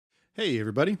Hey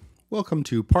everybody, welcome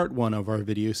to part 1 of our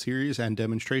video series and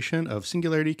demonstration of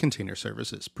Singularity Container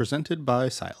Services presented by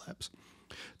Sylabs.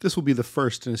 This will be the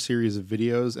first in a series of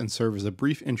videos and serve as a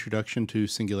brief introduction to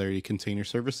Singularity Container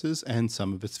Services and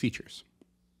some of its features.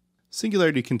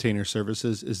 Singularity Container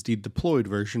Services is the deployed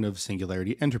version of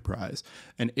Singularity Enterprise,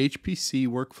 an HPC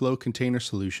workflow container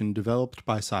solution developed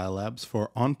by Sylabs for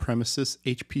on-premises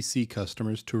HPC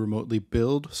customers to remotely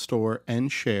build, store,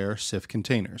 and share CIF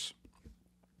containers.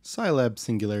 Sylabs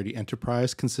Singularity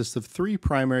Enterprise consists of 3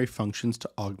 primary functions to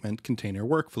augment container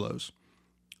workflows: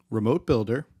 Remote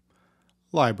Builder,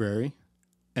 Library,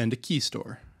 and a Key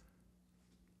Store.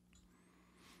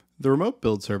 The Remote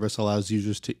Build service allows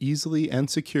users to easily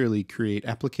and securely create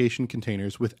application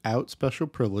containers without special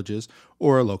privileges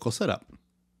or a local setup.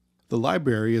 The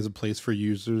Library is a place for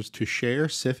users to share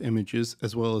CIF images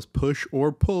as well as push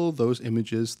or pull those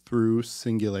images through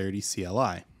Singularity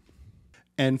CLI.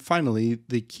 And finally,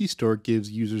 the Key Store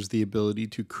gives users the ability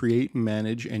to create,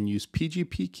 manage, and use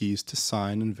PGP keys to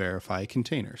sign and verify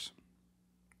containers.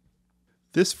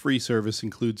 This free service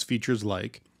includes features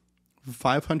like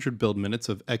 500 build minutes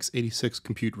of x86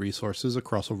 compute resources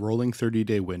across a rolling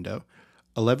 30-day window,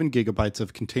 11 gigabytes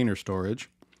of container storage,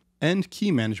 and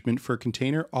key management for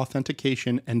container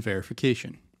authentication and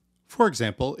verification. For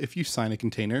example, if you sign a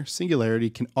container, Singularity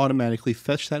can automatically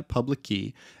fetch that public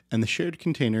key, and the shared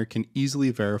container can easily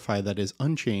verify that it is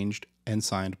unchanged and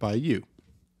signed by you.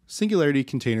 Singularity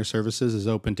Container Services is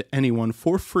open to anyone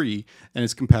for free and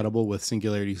is compatible with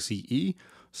Singularity CE,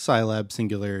 Sylabs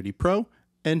Singularity Pro,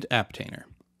 and Apptainer.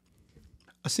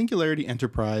 A Singularity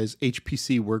Enterprise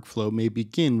HPC workflow may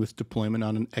begin with deployment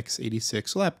on an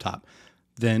x86 laptop,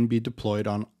 then be deployed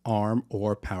on ARM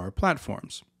or Power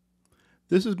platforms.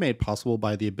 This is made possible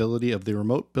by the ability of the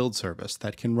Remote Build service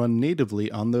that can run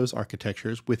natively on those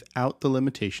architectures without the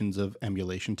limitations of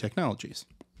emulation technologies.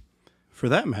 For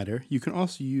that matter, you can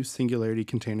also use Singularity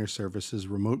Container Services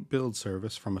Remote Build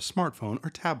service from a smartphone or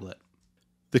tablet.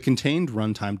 The contained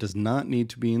runtime does not need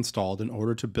to be installed in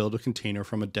order to build a container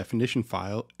from a definition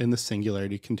file in the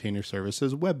Singularity Container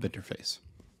Services web interface.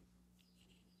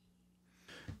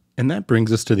 And that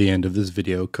brings us to the end of this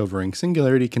video covering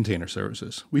Singularity Container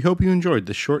Services. We hope you enjoyed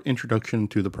this short introduction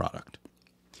to the product.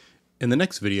 In the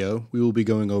next video, we will be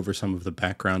going over some of the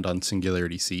background on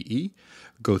Singularity CE,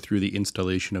 go through the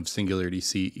installation of Singularity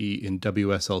CE in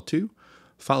WSL2,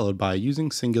 followed by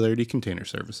using Singularity Container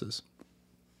Services.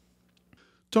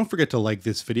 Don't forget to like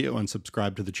this video and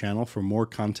subscribe to the channel for more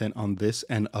content on this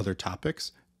and other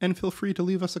topics, and feel free to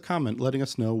leave us a comment letting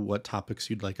us know what topics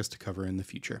you'd like us to cover in the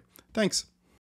future. Thanks!